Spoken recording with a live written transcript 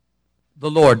The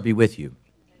Lord be with you.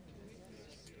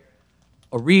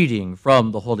 A reading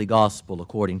from the Holy Gospel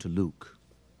according to Luke.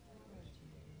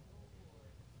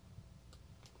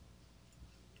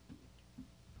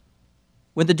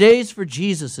 When the days for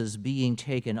Jesus' being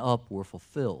taken up were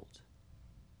fulfilled,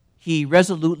 he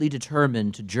resolutely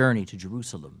determined to journey to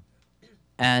Jerusalem,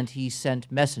 and he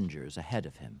sent messengers ahead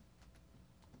of him.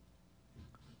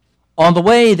 On the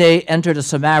way, they entered a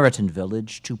Samaritan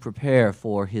village to prepare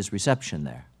for his reception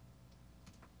there.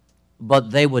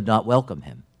 But they would not welcome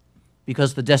him,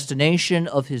 because the destination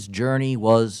of his journey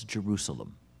was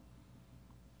Jerusalem.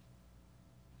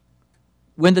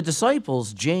 When the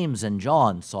disciples James and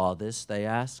John saw this, they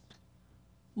asked,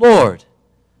 "Lord,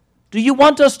 do you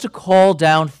want us to call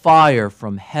down fire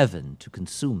from heaven to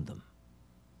consume them?"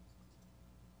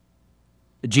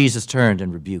 Jesus turned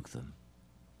and rebuked them,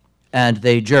 and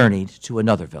they journeyed to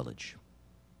another village.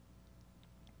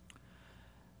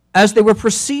 As they were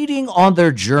proceeding on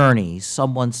their journey,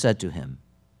 someone said to him,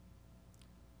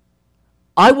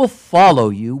 "I will follow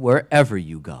you wherever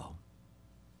you go."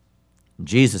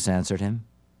 Jesus answered him,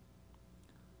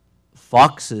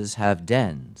 "Foxes have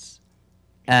dens,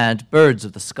 and birds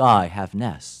of the sky have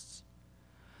nests,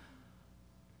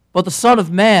 but the Son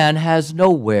of Man has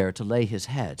nowhere to lay his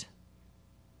head."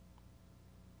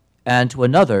 And to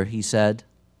another he said,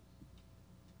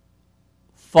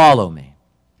 "Follow me."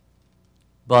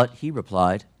 But he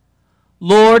replied,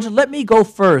 "Lord, let me go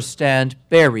first and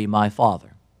bury my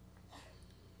father."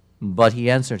 But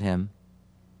he answered him,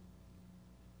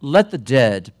 "Let the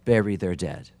dead bury their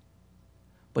dead,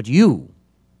 but you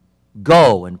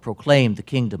go and proclaim the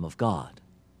kingdom of God."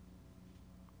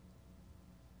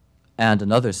 And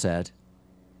another said,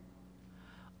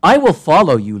 "I will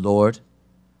follow you, Lord,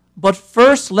 but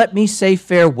first let me say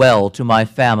farewell to my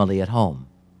family at home."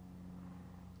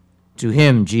 To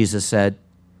him Jesus said,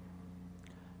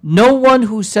 "No one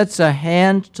who sets a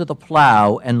hand to the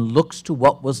plow and looks to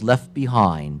what was left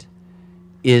behind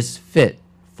is fit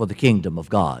for the kingdom of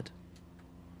God."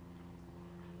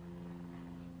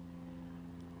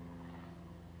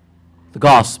 The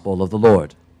Gospel of the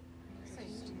Lord.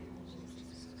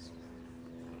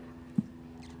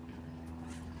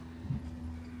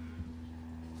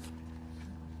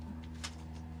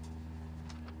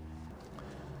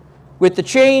 With the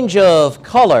change of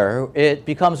color, it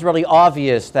becomes really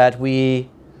obvious that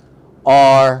we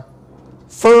are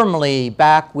firmly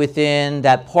back within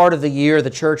that part of the year the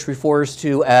church refers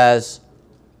to as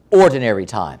ordinary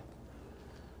time.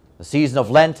 The season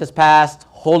of Lent has passed,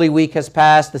 Holy Week has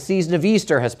passed, the season of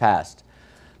Easter has passed,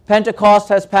 Pentecost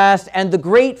has passed, and the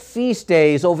great feast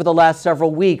days over the last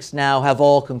several weeks now have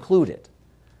all concluded.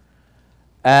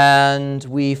 And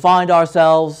we find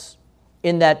ourselves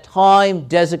in that time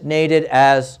designated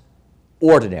as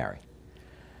ordinary.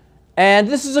 And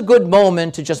this is a good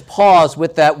moment to just pause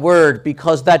with that word,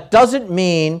 because that doesn't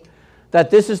mean that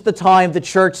this is the time the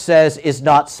church says is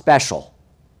not special.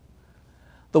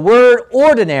 The word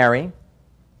ordinary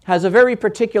has a very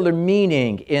particular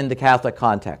meaning in the Catholic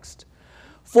context.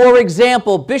 For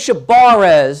example, Bishop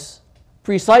Barres,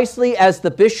 precisely as the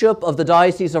bishop of the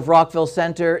Diocese of Rockville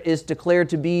Centre, is declared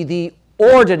to be the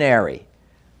ordinary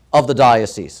of the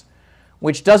diocese,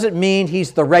 which doesn't mean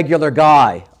he's the regular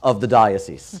guy of the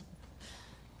diocese.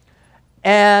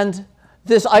 And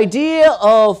this idea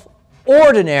of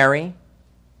ordinary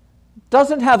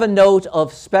doesn't have a note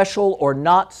of special or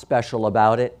not special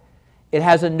about it. It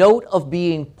has a note of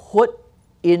being put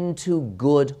into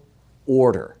good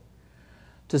order.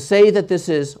 To say that this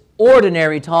is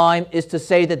ordinary time is to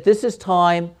say that this is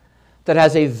time that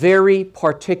has a very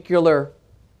particular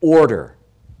order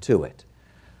to it.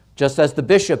 Just as the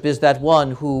bishop is that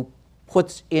one who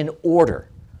puts in order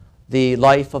the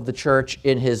life of the church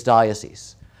in his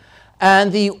diocese.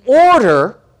 And the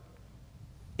order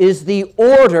is the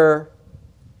order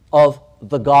of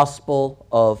the gospel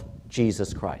of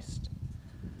Jesus Christ.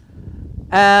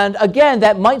 And again,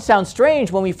 that might sound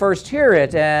strange when we first hear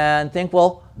it and think,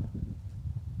 well,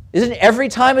 isn't every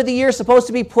time of the year supposed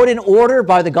to be put in order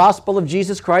by the gospel of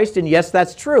Jesus Christ? And yes,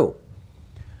 that's true,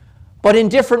 but in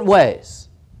different ways.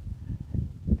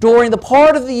 During the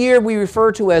part of the year we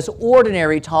refer to as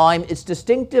ordinary time, its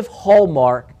distinctive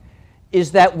hallmark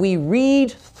is that we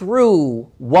read through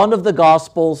one of the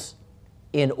Gospels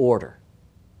in order.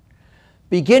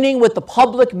 Beginning with the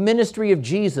public ministry of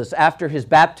Jesus after his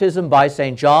baptism by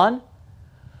St. John,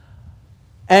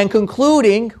 and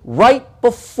concluding right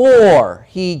before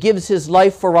he gives his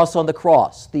life for us on the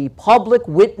cross, the public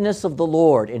witness of the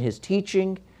Lord in his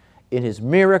teaching, in his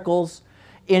miracles,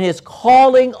 in his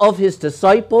calling of his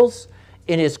disciples,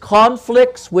 in his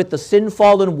conflicts with the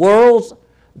sin-fallen world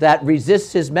that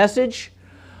resists his message,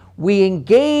 we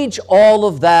engage all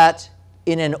of that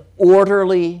in an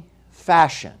orderly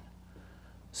fashion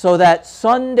so that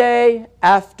Sunday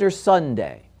after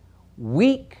Sunday,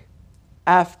 week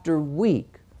after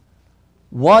week,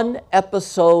 one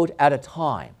episode at a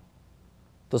time,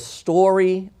 the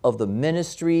story of the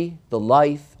ministry, the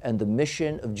life, and the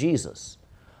mission of Jesus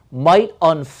might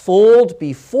unfold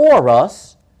before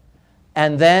us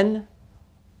and then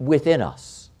within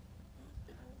us.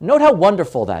 Note how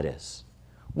wonderful that is.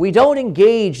 We don't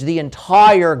engage the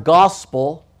entire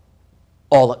gospel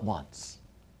all at once.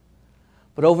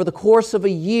 But over the course of a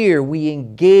year, we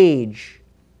engage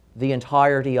the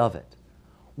entirety of it.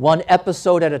 One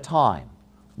episode at a time,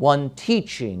 one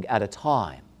teaching at a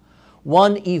time,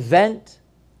 one event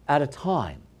at a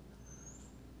time.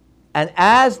 And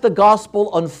as the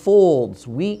gospel unfolds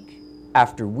week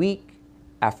after week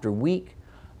after week,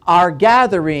 our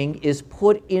gathering is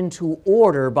put into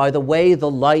order by the way the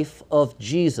life of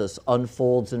Jesus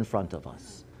unfolds in front of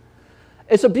us.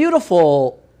 It's a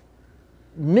beautiful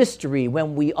mystery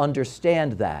when we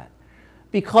understand that,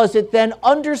 because it then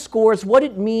underscores what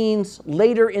it means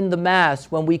later in the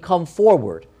Mass when we come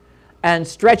forward and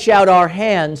stretch out our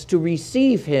hands to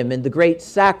receive him in the great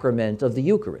sacrament of the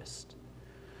Eucharist.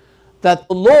 That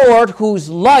the Lord, whose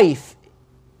life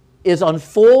is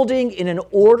unfolding in an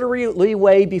orderly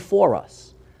way before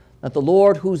us, that the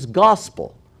Lord, whose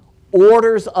gospel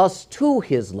orders us to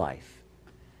his life,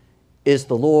 is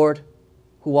the Lord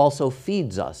who also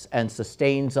feeds us and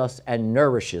sustains us and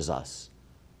nourishes us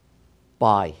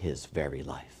by his very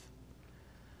life.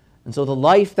 And so the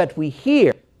life that we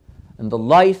hear and the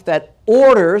life that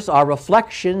orders our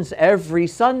reflections every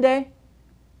Sunday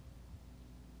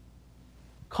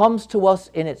comes to us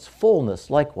in its fullness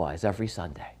likewise every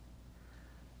Sunday.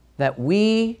 That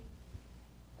we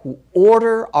who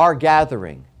order our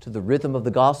gathering to the rhythm of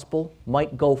the gospel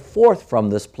might go forth from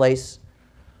this place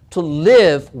to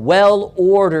live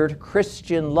well-ordered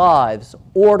Christian lives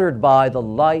ordered by the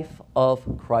life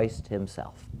of Christ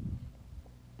himself.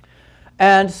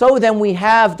 And so then we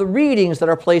have the readings that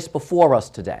are placed before us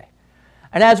today.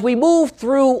 And as we move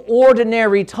through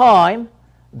ordinary time,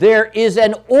 there is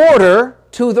an order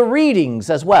to the readings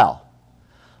as well.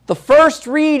 The first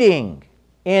reading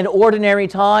in ordinary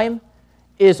time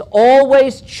is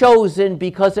always chosen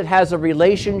because it has a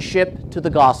relationship to the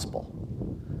gospel.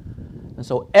 And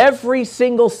so every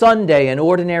single Sunday in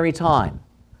ordinary time,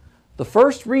 the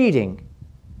first reading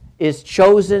is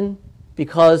chosen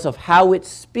because of how it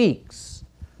speaks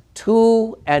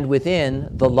to and within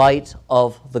the light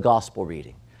of the gospel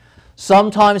reading.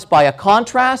 Sometimes by a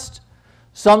contrast,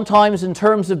 sometimes in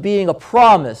terms of being a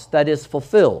promise that is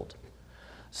fulfilled,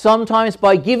 sometimes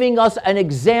by giving us an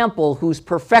example whose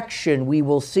perfection we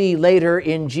will see later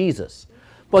in Jesus.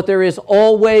 But there is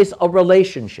always a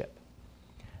relationship.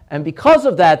 And because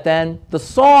of that, then, the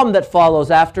psalm that follows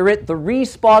after it, the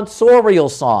responsorial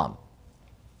psalm,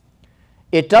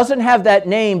 it doesn't have that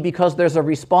name because there's a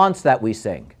response that we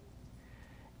sing.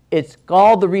 It's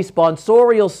called the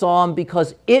responsorial psalm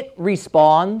because it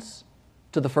responds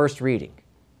to the first reading.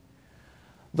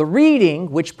 The reading,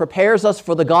 which prepares us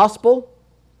for the gospel,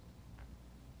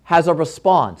 has a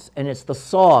response, and it's the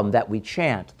psalm that we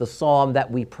chant, the psalm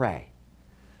that we pray.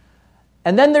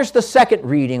 And then there's the second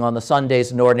reading on the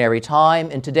Sundays in ordinary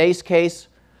time, in today's case,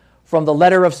 from the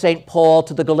letter of St. Paul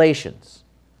to the Galatians.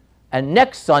 And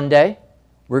next Sunday,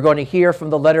 we're going to hear from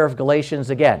the letter of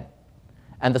Galatians again.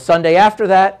 And the Sunday after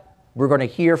that, we're going to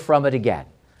hear from it again.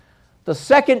 The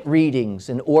second readings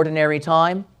in ordinary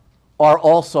time are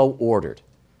also ordered.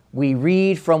 We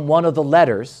read from one of the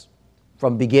letters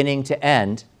from beginning to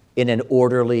end in an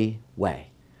orderly way.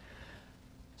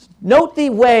 Note the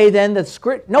way then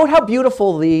that note how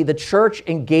beautiful the church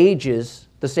engages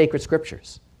the sacred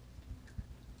scriptures.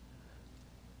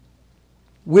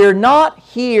 We're not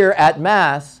here at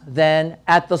Mass then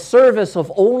at the service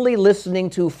of only listening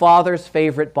to Father's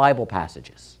favorite Bible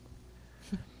passages.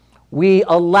 We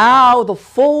allow the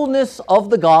fullness of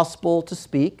the gospel to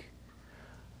speak,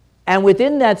 and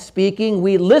within that speaking,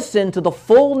 we listen to the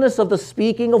fullness of the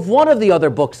speaking of one of the other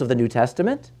books of the New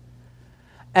Testament.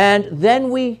 And then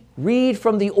we read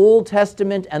from the Old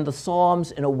Testament and the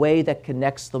Psalms in a way that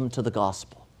connects them to the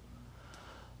gospel.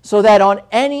 So that on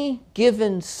any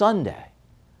given Sunday,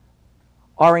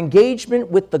 our engagement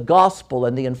with the gospel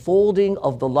and the unfolding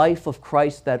of the life of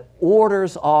Christ that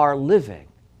orders our living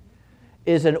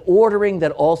is an ordering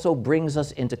that also brings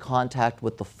us into contact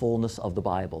with the fullness of the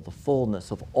Bible, the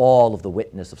fullness of all of the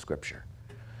witness of Scripture.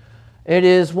 It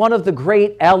is one of the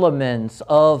great elements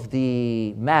of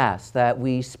the Mass that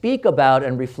we speak about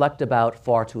and reflect about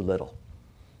far too little.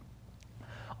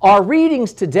 Our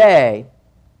readings today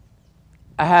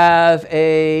have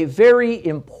a very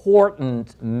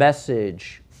important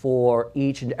message for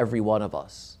each and every one of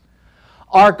us.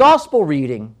 Our gospel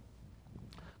reading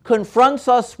confronts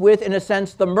us with, in a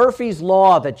sense, the Murphy's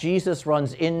Law that Jesus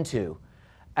runs into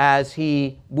as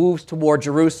he moves toward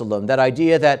Jerusalem, that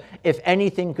idea that if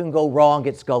anything can go wrong,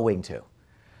 it's going to.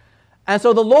 And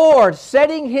so the Lord,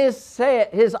 setting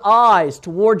his eyes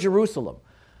toward Jerusalem,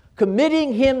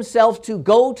 committing himself to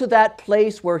go to that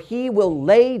place where he will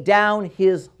lay down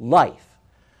his life.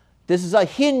 This is a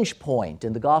hinge point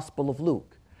in the Gospel of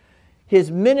Luke.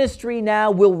 His ministry now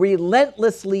will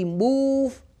relentlessly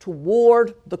move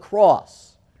toward the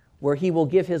cross, where he will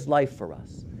give his life for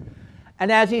us.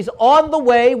 And as he's on the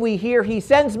way, we hear he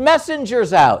sends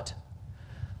messengers out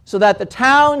so that the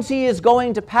towns he is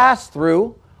going to pass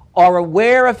through are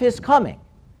aware of his coming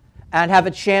and have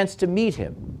a chance to meet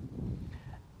him.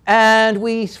 And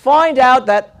we find out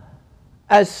that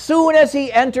as soon as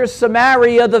he enters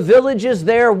Samaria, the villages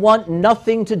there want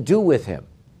nothing to do with him,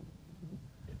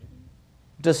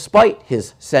 despite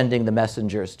his sending the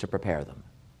messengers to prepare them.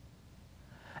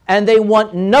 And they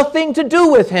want nothing to do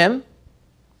with him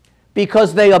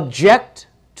because they object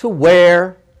to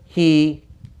where he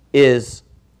is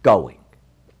going.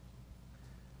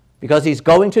 Because he's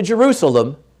going to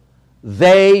Jerusalem,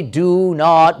 they do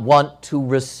not want to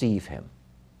receive him.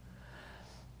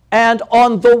 And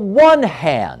on the one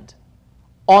hand,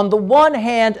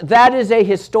 that is a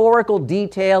historical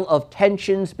detail of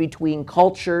tensions between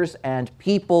cultures and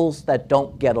peoples that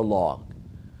don't get along.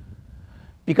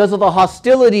 Because of the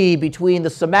hostility between the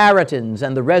Samaritans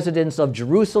and the residents of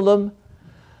Jerusalem,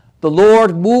 the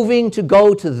Lord moving to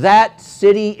go to that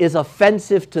city is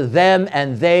offensive to them,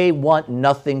 and they want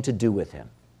nothing to do with him.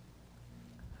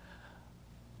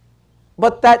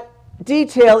 But that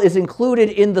detail is included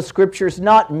in the scriptures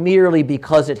not merely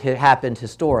because it had happened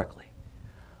historically,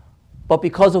 but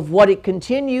because of what it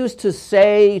continues to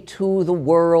say to the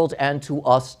world and to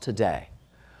us today.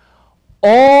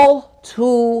 All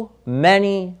too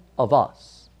many of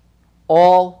us,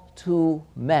 all too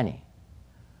many,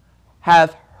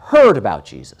 have heard about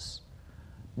Jesus,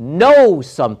 know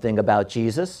something about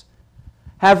Jesus,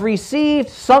 have received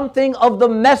something of the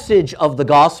message of the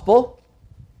gospel,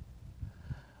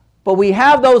 but we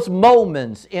have those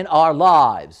moments in our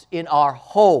lives, in our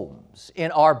homes, in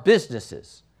our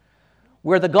businesses,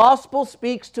 where the gospel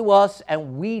speaks to us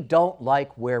and we don't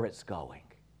like where it's going.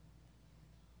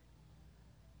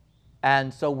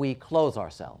 And so we close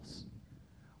ourselves.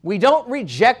 We don't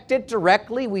reject it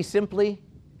directly, we simply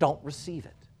don't receive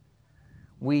it.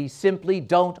 We simply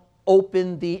don't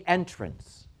open the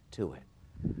entrance to it.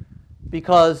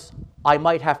 Because I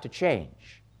might have to change.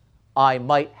 I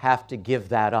might have to give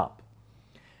that up.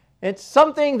 It's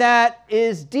something that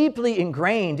is deeply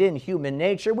ingrained in human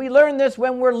nature. We learn this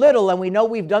when we're little and we know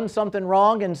we've done something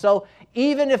wrong, and so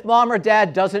even if mom or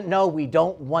dad doesn't know, we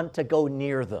don't want to go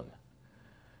near them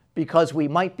because we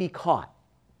might be caught.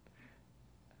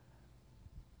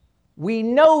 We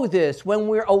know this when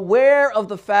we're aware of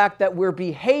the fact that we're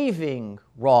behaving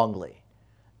wrongly,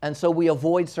 and so we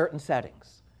avoid certain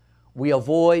settings. We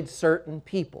avoid certain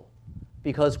people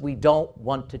because we don't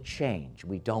want to change.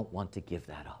 We don't want to give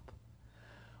that up.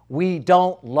 We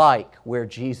don't like where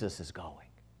Jesus is going.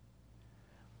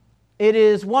 It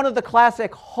is one of the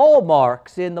classic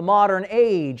hallmarks in the modern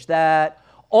age that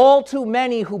all too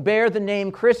many who bear the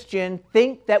name Christian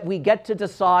think that we get to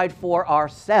decide for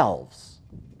ourselves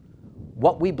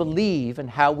what we believe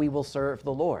and how we will serve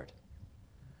the Lord.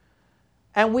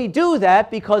 And we do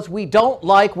that because we don't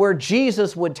like where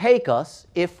Jesus would take us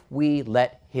if we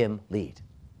let him lead.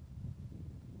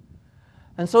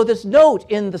 And so this note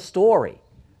in the story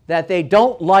that they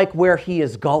don't like where he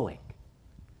is going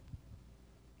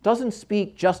doesn't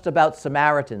speak just about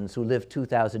Samaritans who lived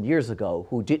 2,000 years ago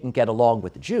who didn't get along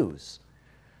with the Jews.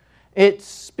 It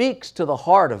speaks to the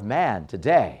heart of man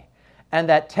today and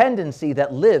that tendency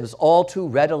that lives all too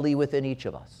readily within each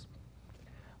of us.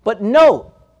 But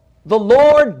note, the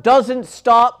Lord doesn't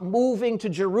stop moving to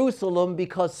Jerusalem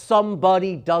because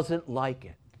somebody doesn't like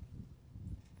it.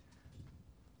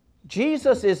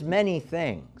 Jesus is many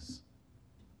things,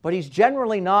 but he's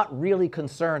generally not really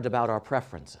concerned about our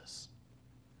preferences.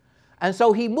 And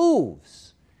so he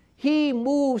moves. He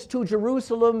moves to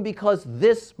Jerusalem because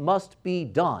this must be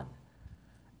done.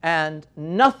 And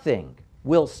nothing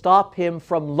will stop him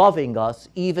from loving us,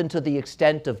 even to the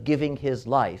extent of giving his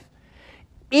life.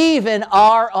 Even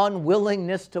our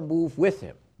unwillingness to move with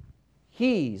him.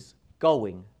 He's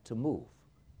going to move.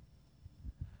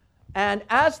 And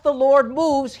as the Lord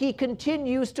moves, he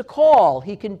continues to call.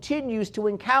 He continues to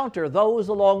encounter those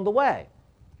along the way.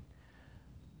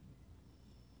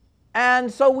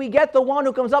 And so we get the one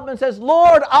who comes up and says,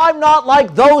 Lord, I'm not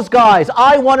like those guys.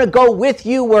 I want to go with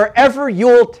you wherever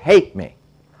you'll take me.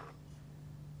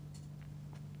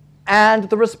 And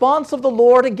the response of the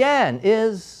Lord again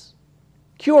is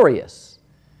curious,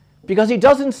 because he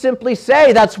doesn't simply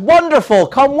say, that's wonderful,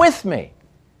 come with me.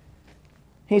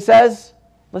 He says,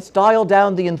 let's dial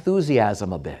down the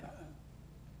enthusiasm a bit,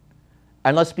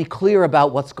 and let's be clear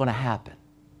about what's going to happen.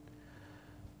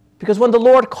 Because when the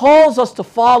Lord calls us to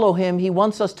follow him, he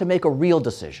wants us to make a real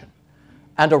decision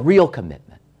and a real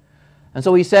commitment. And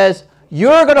so he says,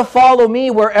 you're going to follow me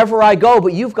wherever I go,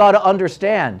 but you've got to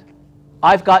understand,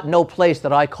 I've got no place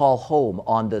that I call home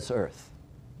on this earth.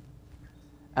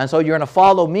 And so you're going to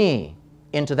follow me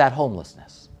into that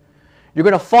homelessness. You're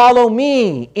going to follow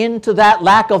me into that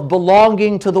lack of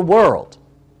belonging to the world.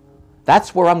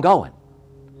 That's where I'm going.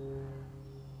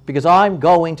 Because I'm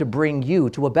going to bring you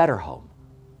to a better home.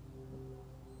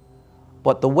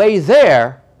 But the way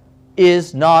there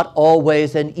is not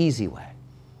always an easy way.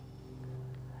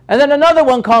 And then another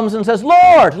one comes and says,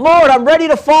 Lord, I'm ready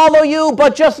to follow you,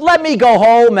 but just let me go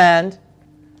home. And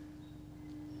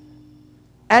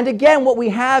again, what we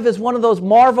have is one of those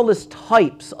marvelous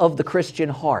types of the Christian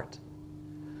heart.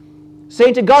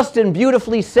 St. Augustine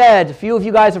beautifully said, a few of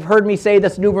you guys have heard me say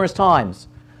this numerous times,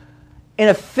 in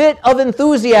a fit of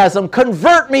enthusiasm,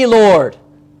 convert me, Lord.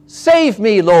 Save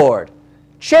me, Lord.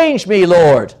 Change me,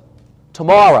 Lord,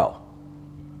 tomorrow.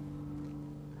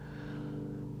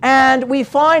 And we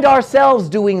find ourselves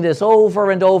doing this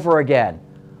over and over again.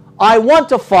 I want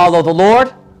to follow the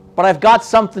Lord, but I've got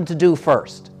something to do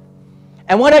first.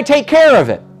 And when I take care of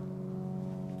it,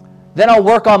 then I'll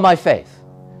work on my faith.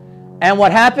 And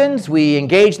what happens? We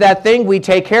engage that thing, we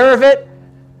take care of it,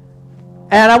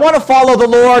 and I want to follow the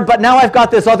Lord, but now I've got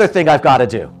this other thing I've got to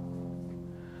do.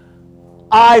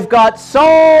 I've got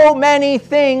so many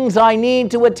things I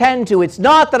need to attend to. It's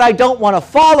not that I don't want to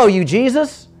follow you,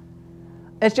 Jesus.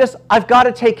 It's just I've got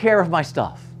to take care of my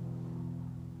stuff.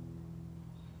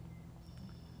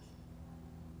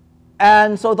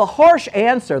 And so the harsh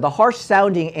answer, the harsh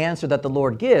sounding answer that the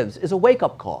Lord gives is a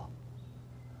wake-up call.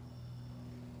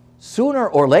 Sooner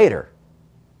or later,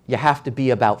 you have to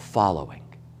be about following.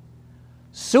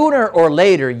 Sooner or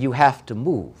later, you have to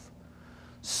move.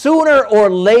 Sooner or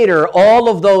later, all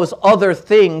of those other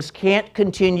things can't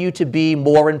continue to be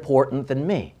more important than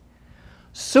me.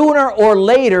 Sooner or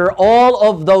later, all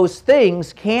of those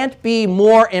things can't be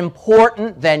more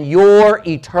important than your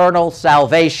eternal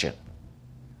salvation.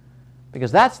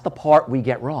 Because that's the part we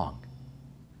get wrong.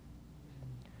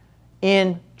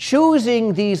 In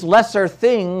choosing these lesser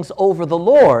things over the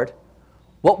Lord,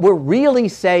 what we're really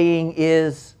saying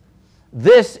is,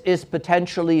 this is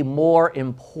potentially more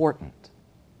important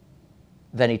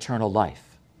than eternal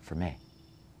life for me.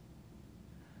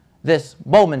 This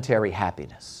momentary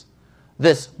happiness,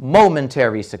 this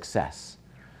momentary success,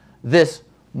 this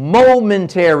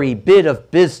momentary bit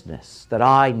of business that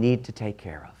I need to take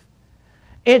care of.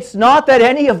 It's not that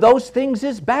any of those things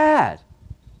is bad,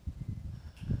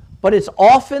 but it's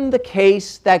often the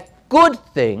case that good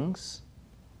things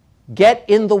get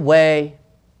in the way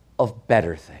of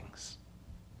better things.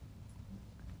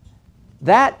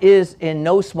 That is in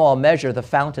no small measure the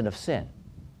fountain of sin.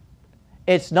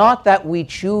 It's not that we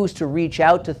choose to reach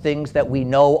out to things that we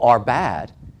know are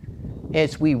bad.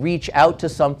 It's we reach out to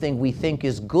something we think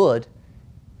is good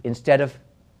instead of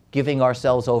giving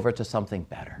ourselves over to something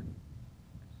better.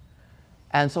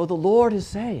 And so the Lord is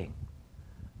saying,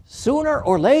 sooner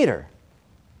or later,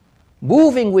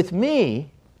 moving with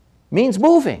me means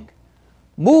moving.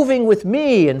 Moving with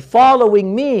me and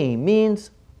following me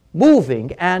means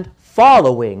moving and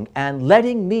following and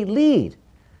letting me lead,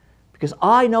 because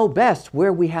I know best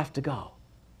where we have to go.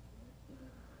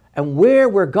 And where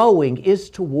we're going is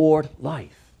toward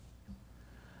life.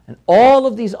 And all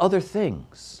of these other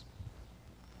things,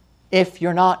 if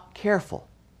you're not careful,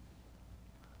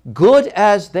 good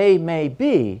as they may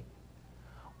be,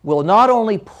 will not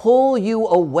only pull you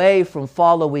away from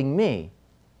following me,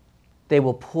 they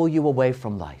will pull you away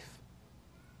from life.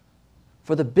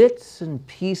 For the bits and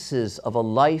pieces of a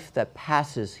life that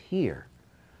passes here,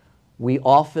 we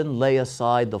often lay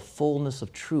aside the fullness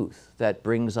of truth that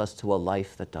brings us to a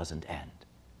life that doesn't end.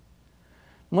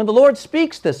 When the Lord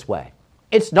speaks this way,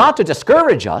 it's not to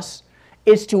discourage us,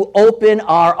 it's to open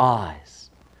our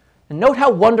eyes. And note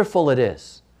how wonderful it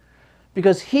is,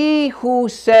 because he who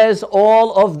says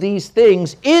all of these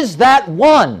things is that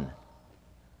one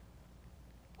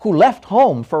who left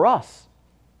home for us.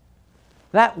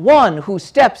 That one who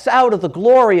steps out of the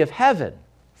glory of heaven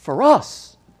for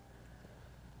us.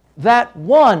 That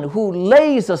one who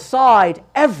lays aside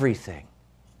everything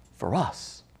for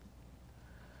us.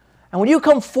 And when you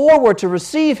come forward to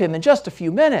receive him in just a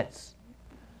few minutes,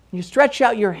 you stretch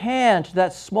out your hand to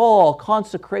that small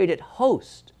consecrated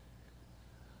host,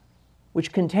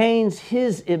 which contains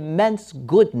his immense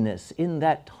goodness in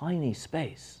that tiny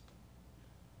space.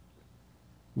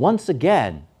 Once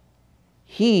again,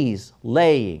 he's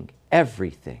laying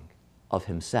everything of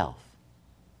himself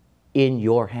in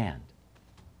your hand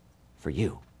for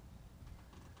you.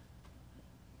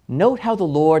 Note how the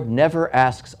Lord never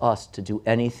asks us to do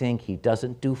anything he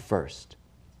doesn't do first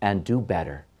and do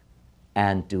better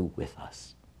and do with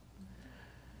us.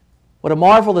 What a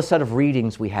marvelous set of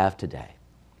readings we have today.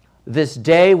 This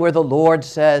day where the Lord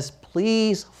says,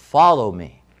 please follow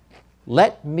me.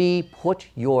 Let me put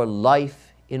your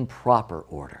life in proper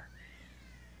order.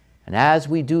 And as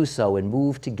we do so and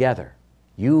move together,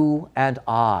 you and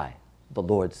I, the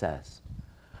Lord says,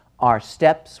 our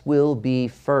steps will be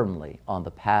firmly on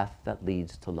the path that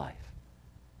leads to life.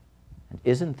 And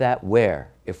isn't that where,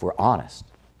 if we're honest,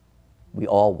 we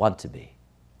all want to be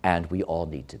and we all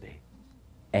need to be?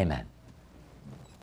 Amen.